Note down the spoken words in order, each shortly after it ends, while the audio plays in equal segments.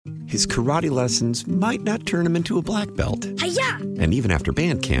his karate lessons might not turn him into a black belt. Hi-ya! And even after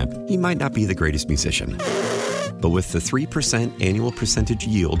band camp, he might not be the greatest musician. But with the 3% annual percentage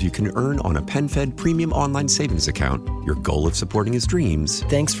yield you can earn on a PenFed premium online savings account, your goal of supporting his dreams...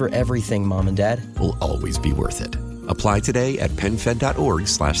 Thanks for everything, Mom and Dad. ...will always be worth it. Apply today at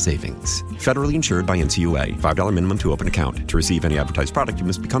PenFed.org/savings. Federally insured by NCUA. $5 minimum to open account. To receive any advertised product, you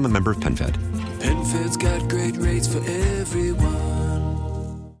must become a member of PenFed. PenFed's got great rates for everyone.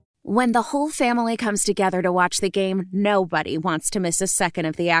 When the whole family comes together to watch the game, nobody wants to miss a second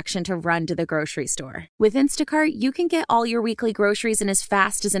of the action to run to the grocery store. With Instacart, you can get all your weekly groceries in as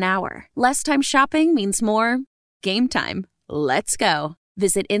fast as an hour. Less time shopping means more game time. Let's go.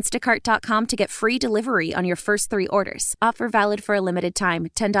 Visit instacart.com to get free delivery on your first 3 orders. Offer valid for a limited time.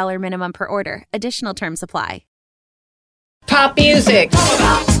 $10 minimum per order. Additional terms apply. Pop music.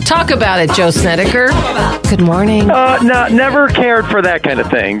 Talk about it, Joe Snedeker. Good morning. No, never cared for that kind of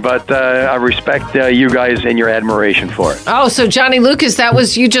thing, but I respect you guys and your admiration for it. Oh, so Johnny Lucas, that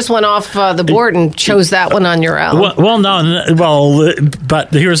was, you just went off the board and chose that one on your own.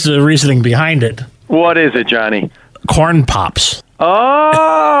 But here's the reasoning behind it. What is it, Johnny? Corn Pops.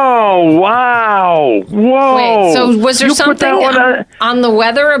 Oh, wow. Whoa. Wait, so was there something on the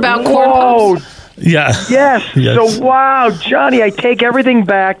weather about Corn Pops? Yeah. Yes. So, wow, Johnny, I take everything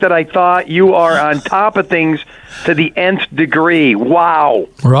back that I thought. You are on top of things to the nth degree. Wow.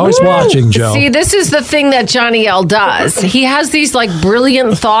 We're always watching, Joe. See, this is the thing that Johnny L does. He has these, like,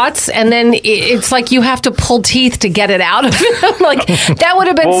 brilliant thoughts, and then it's like you have to pull teeth to get it out of him. Like, that would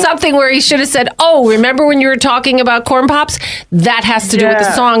have been something where he should have said, oh, remember when you were talking about Corn Pops? That has to do with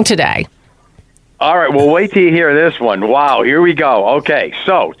the song today. All right, well, wait till you hear this one. Wow, here we go. Okay,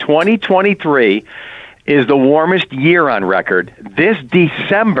 so 2023 is the warmest year on record. This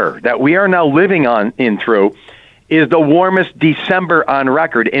December that we are now living through is the warmest December on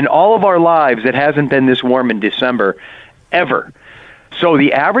record. In all of our lives, it hasn't been this warm in December ever. So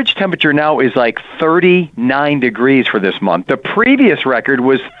the average temperature now is like 39 degrees for this month. The previous record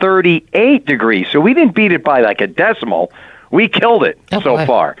was 38 degrees, so we didn't beat it by like a decimal. We killed it so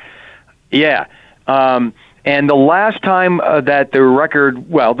far. Yeah. And the last time that the record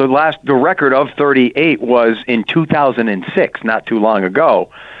of 38 was in 2006, not too long ago.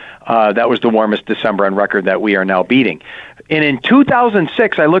 That was the warmest December on record that we are now beating. And in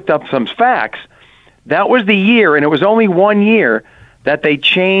 2006, I looked up some facts. That was the year, and it was only 1 year, that they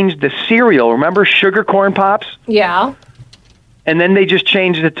changed the cereal. Remember Sugar Corn Pops? Yeah. And then they just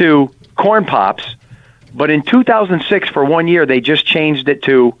changed it to Corn Pops. But in 2006, for 1 year, they just changed it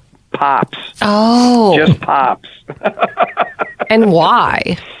to Pops. Oh. Just Pops. And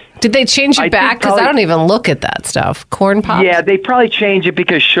why? Did they change it back? Because I don't even look at that stuff. Corn Pops? Yeah, they probably changed it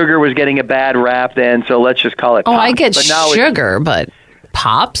because sugar was getting a bad rap then, so let's just call it Pops. Oh, I get sugar, but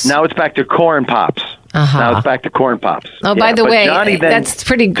Pops? Now it's back to Corn Pops. Now it's back to Corn Pops. Oh, by the way, Johnny that's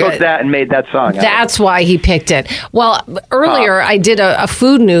pretty good. Took that and made that song. That's why he picked it. Well, earlier I did a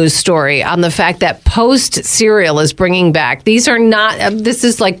food news story on the fact that Post cereal is bringing back. These are not. This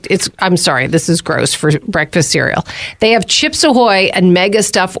is like I'm sorry. This is gross for breakfast cereal. They have Chips Ahoy and Mega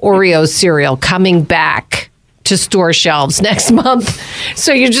Stuff Oreos cereal coming back to store shelves next month.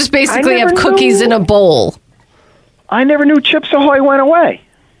 So you just basically have cookies in a bowl. I never knew Chips Ahoy went away.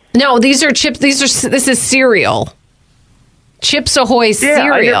 No, these are chips. This is cereal. Chips Ahoy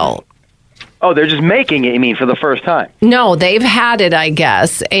cereal. They're just making it, you mean, for the first time? No, they've had it, I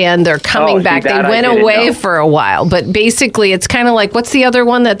guess, and they're coming back. They went away for a while, but basically it's kind of like, what's the other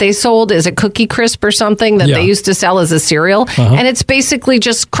one that they sold? Is it Cookie Crisp or something that they used to sell as a cereal? And it's basically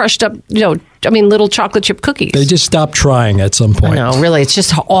just crushed up, little chocolate chip cookies. They just stopped trying at some point. No, really, it's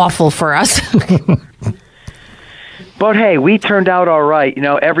just awful for us. But hey, we turned out all right.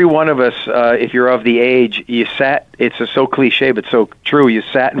 Every one of us, if you're of the age, you sat, it's so cliche, but so true, you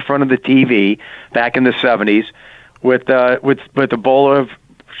sat in front of the TV back in the 70s with a bowl of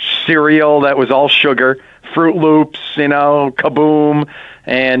cereal that was all sugar, Fruit Loops, Kaboom,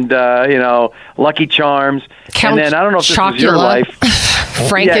 and, Lucky Charms. Count and then, I don't know if this is your life.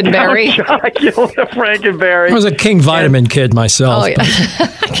 Frankenberry. Frankenberry. I was a King Vitamin kid myself. Oh,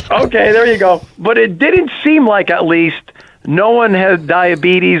 yeah. Okay, there you go. But it didn't seem like, at least, no one had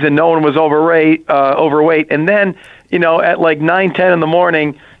diabetes and no one was overweight. And then, at like 9, 10 in the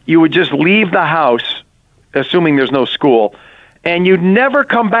morning, you would just leave the house, assuming there's no school, and you'd never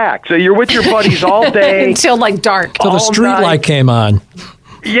come back. So you're with your buddies all day. Until like dark. Till the street light came on.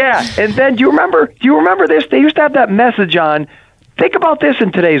 Yeah, and then do you remember this? They used to have that message on. Think about this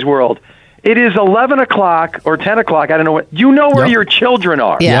in today's world. It is 11 o'clock or 10 o'clock. I don't know what. You know where your children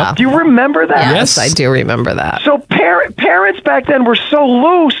are. Yeah. Do you remember that? Yes, I do remember that. So parents back then were so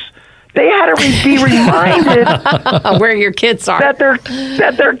loose They had to be reminded where your kids are. that their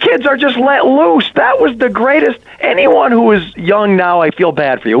kids are just let loose. That was the greatest. Anyone who is young now, I feel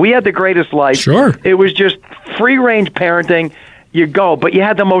bad for you. We had the greatest life. Sure. It was just free-range parenting. You go, but you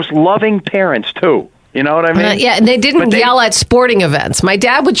had the most loving parents, too. You know what I mean? Yeah, and they didn't yell at sporting events. My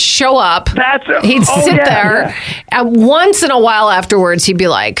dad would show up. He'd sit there, and once in a while afterwards, he'd be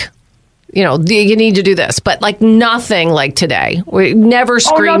like, you need to do this. But like nothing like today. We never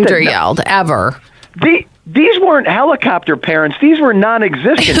screamed or yelled, ever. These weren't helicopter parents. These were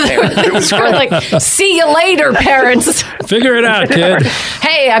non-existent parents. It was like, see you later, parents. Figure it out, kid.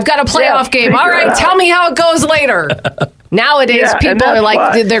 Hey, I've got a playoff game. All right, tell me how it goes later. Nowadays, people are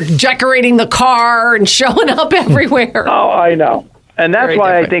like, they're decorating the car and showing up everywhere. Oh, I know. And that's Very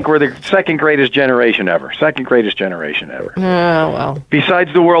why different. I think we're the second greatest generation ever. Second greatest generation ever. Oh, well.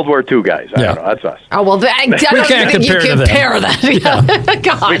 Besides the World War II guys. I don't know. That's us. Oh, well, I don't can't think you compare to them. that.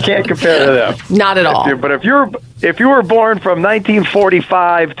 God. We can't compare to them. Not at all. But if you were born from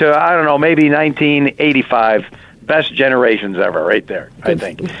 1945 to, I don't know, maybe 1985, best generations ever right there, I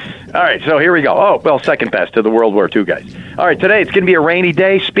think. All right, so here we go. Oh, well, second best to the World War II guys. All right, today it's going to be a rainy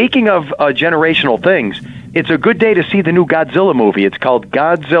day. Speaking of generational things, it's a good day to see the new Godzilla movie. It's called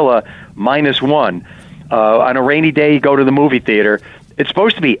Godzilla -1. On a rainy day, you go to the movie theater. It's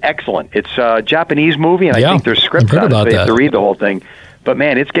supposed to be excellent. It's a Japanese movie, and I think there's scripts on it, so you have to read the whole thing. But,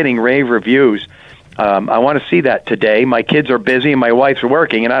 man, it's getting rave reviews. I want to see that today. My kids are busy, and my wife's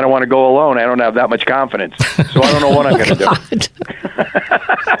working, and I don't want to go alone. I don't have that much confidence, so I don't know what I'm going to do.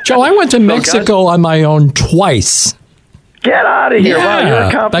 Joe, I went to Mexico on my own twice. Get out of here. Yeah, wow, you're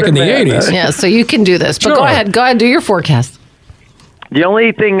a confident back in the man. 80s. Yeah, so you can do this. But Sure. go ahead, do your forecast. The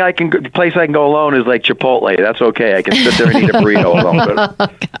only thing the place I can go alone is like Chipotle. That's okay. I can sit there and eat a burrito alone.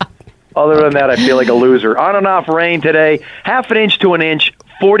 But other than that, I feel like a loser. On and off rain today, half an inch to an inch,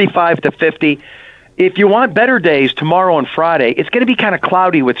 45 to 50. If you want better days, tomorrow and Friday, it's going to be kind of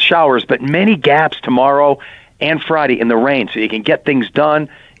cloudy with showers, but many gaps tomorrow and Friday in the rain, so you can get things done.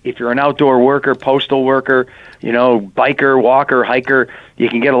 If you're an outdoor worker, postal worker, biker, walker, hiker, you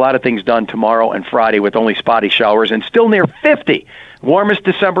can get a lot of things done tomorrow and Friday with only spotty showers and still near 50. Warmest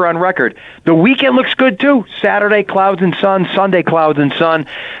December on record. The weekend looks good, too. Saturday, clouds and sun. Sunday, clouds and sun.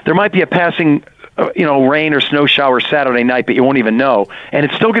 There might be a passing rain or snow shower Saturday night, but you won't even know. And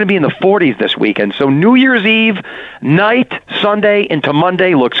it's still going to be in the 40s this weekend. So New Year's Eve night, Sunday into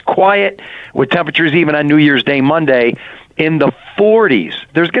Monday looks quiet with temperatures even on New Year's Day, Monday, in the 40s.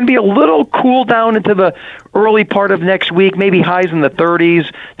 There's going to be a little cool down into the early part of next week, maybe highs in the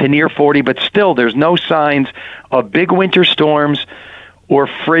 30s to near 40, but still there's no signs of big winter storms or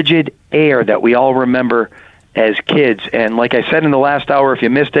frigid air that we all remember as kids. And like I said in the last hour, if you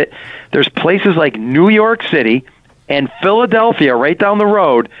missed it, there's places like New York City and Philadelphia right down the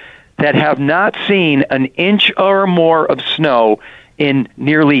road that have not seen an inch or more of snow in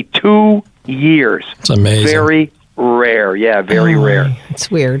nearly 2 years. It's amazing. Very rare. Yeah, very rare. It's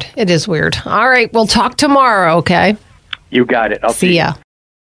weird. It is weird. All right, we'll talk tomorrow, okay? You got it. I'll See ya.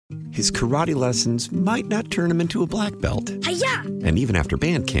 His karate lessons might not turn him into a black belt. Hi-ya! And even after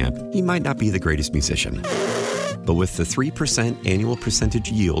band camp, he might not be the greatest musician. But with the 3% annual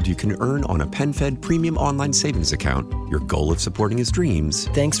percentage yield you can earn on a PenFed premium online savings account, your goal of supporting his dreams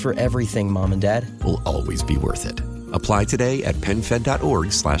Thanks for everything, Mom and Dad. will always be worth it. Apply today at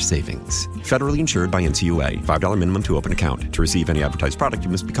PenFed.org/savings. Federally insured by NCUA. $5 minimum to open account. To receive any advertised product, you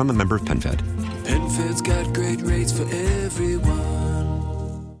must become a member of PenFed. PenFed's got great rates for everyone.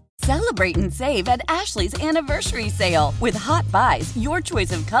 Celebrate and save at Ashley's Anniversary Sale. With Hot Buys, your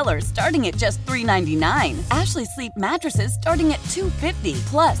choice of colors starting at just $3.99. Ashley Sleep mattresses starting at $2.50.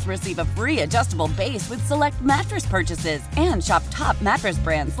 Plus, receive a free adjustable base with select mattress purchases. And shop top mattress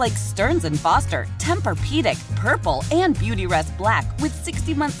brands like Stearns & Foster, Tempur-Pedic, Purple, and Beautyrest Black with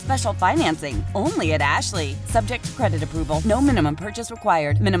 60-month special financing. Only at Ashley. Subject to credit approval. No minimum purchase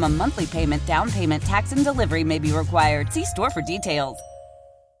required. Minimum monthly payment, down payment, tax, and delivery may be required. See store for details.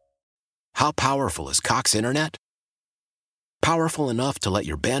 How powerful is Cox Internet? Powerful enough to let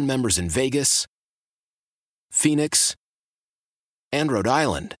your band members in Vegas, Phoenix, and Rhode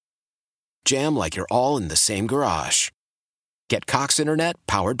Island jam like you're all in the same garage. Get Cox Internet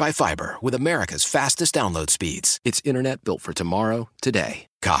powered by fiber with America's fastest download speeds. It's internet built for tomorrow, today.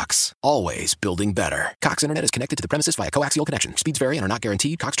 Cox, always building better. Cox Internet is connected to the premises via coaxial connection. Speeds vary and are not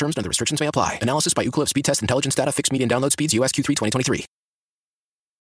guaranteed. Cox terms and other restrictions may apply. Analysis by Ookla Speed Test Intelligence Data. Fixed median download speeds. US Q3 2023.